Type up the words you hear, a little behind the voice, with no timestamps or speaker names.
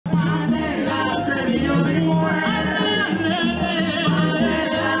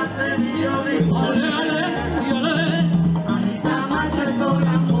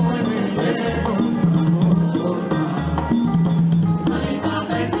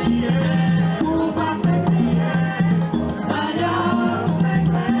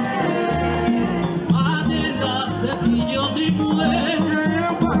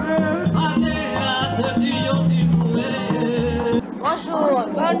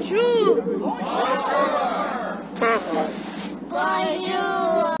Bonjour. Bonjour.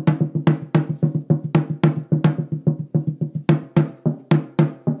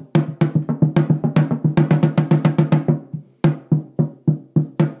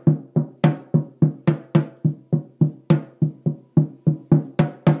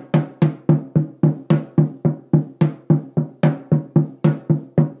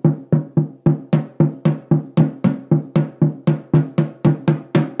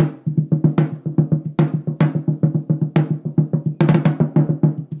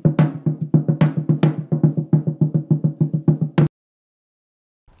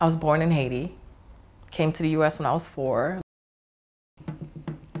 I was born in Haiti, came to the US when I was 4.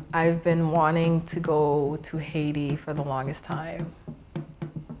 I've been wanting to go to Haiti for the longest time.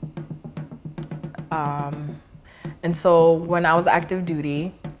 And so when I was active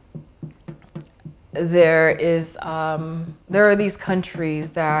duty, there are these countries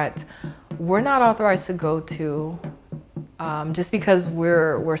that we're not authorized to go to just because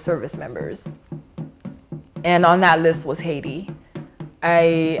we're service members. And on that list was Haiti.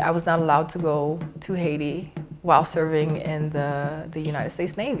 I was not allowed to go to Haiti while serving in the United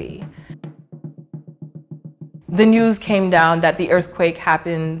States Navy. The news came down that the earthquake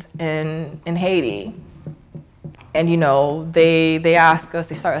happened in Haiti. And you know, they ask us,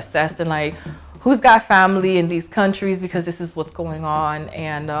 they start assessing like, who's got family in these countries because this is what's going on.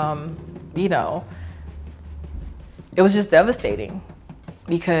 And you know, it was just devastating.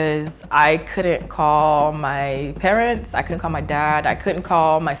 Because I couldn't call my parents, I couldn't call my dad, I couldn't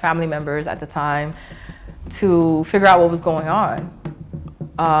call my family members at the time to figure out what was going on.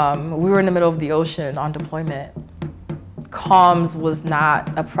 We were in the middle of the ocean on deployment. Comms was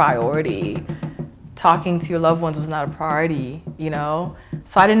not a priority. Talking to your loved ones was not a priority, you know?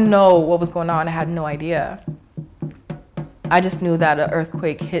 So I didn't know what was going on, I had no idea. I just knew that an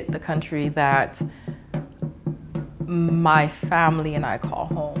earthquake hit the country that my family and I call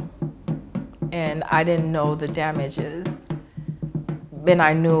home. And I didn't know the damages. And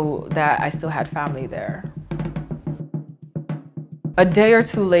I knew that I still had family there. A day or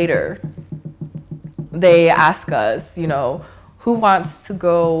two later, they ask us, you know, who wants to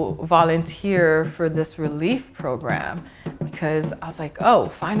go volunteer for this relief program? Because I was like, oh,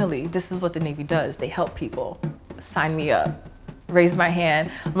 finally, this is what the Navy does. They help people. Sign me up. Raised my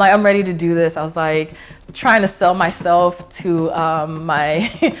hand. I'm like, I'm ready to do this. I was like trying to sell myself to my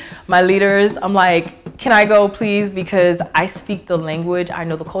leaders. I'm like, can I go please? Because I speak the language, I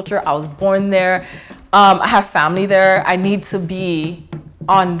know the culture, I was born there. I have family there. I need to be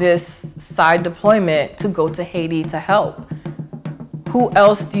on this side deployment to go to Haiti to help. Who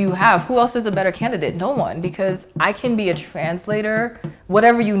else do you have? Who else is a better candidate? No one, because I can be a translator.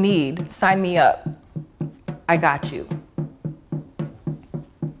 Whatever you need, sign me up. I got you.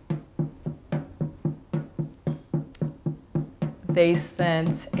 They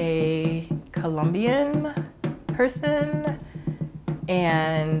sent a Colombian person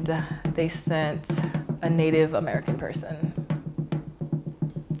and they sent a Native American person.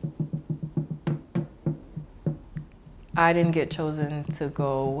 I didn't get chosen to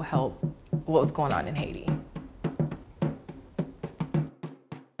go help what was going on in Haiti.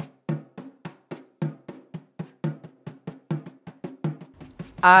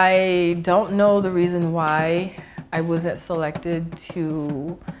 I don't know the reason why I wasn't selected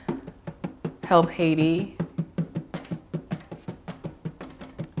to help Haiti,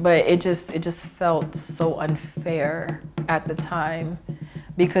 but it just felt so unfair at the time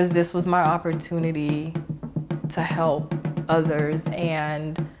because this was my opportunity to help others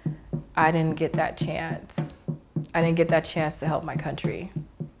and I didn't get that chance. I didn't get that chance to help my country.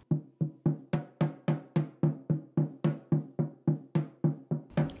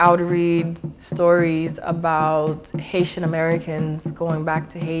 I would read stories about Haitian Americans going back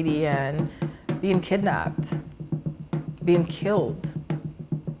to Haiti and being kidnapped, being killed.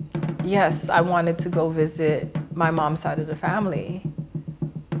 Yes, I wanted to go visit my mom's side of the family,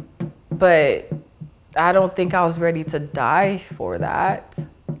 but I don't think I was ready to die for that.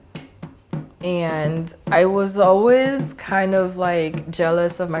 And I was always kind of like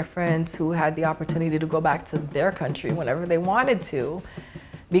jealous of my friends who had the opportunity to go back to their country whenever they wanted to,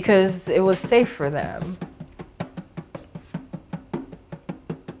 because it was safe for them.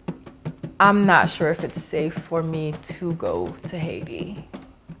 I'm not sure if it's safe for me to go to Haiti.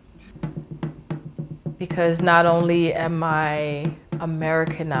 Because not only am I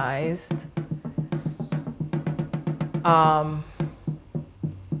Americanized,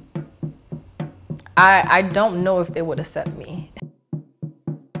 I don't know if they would accept me.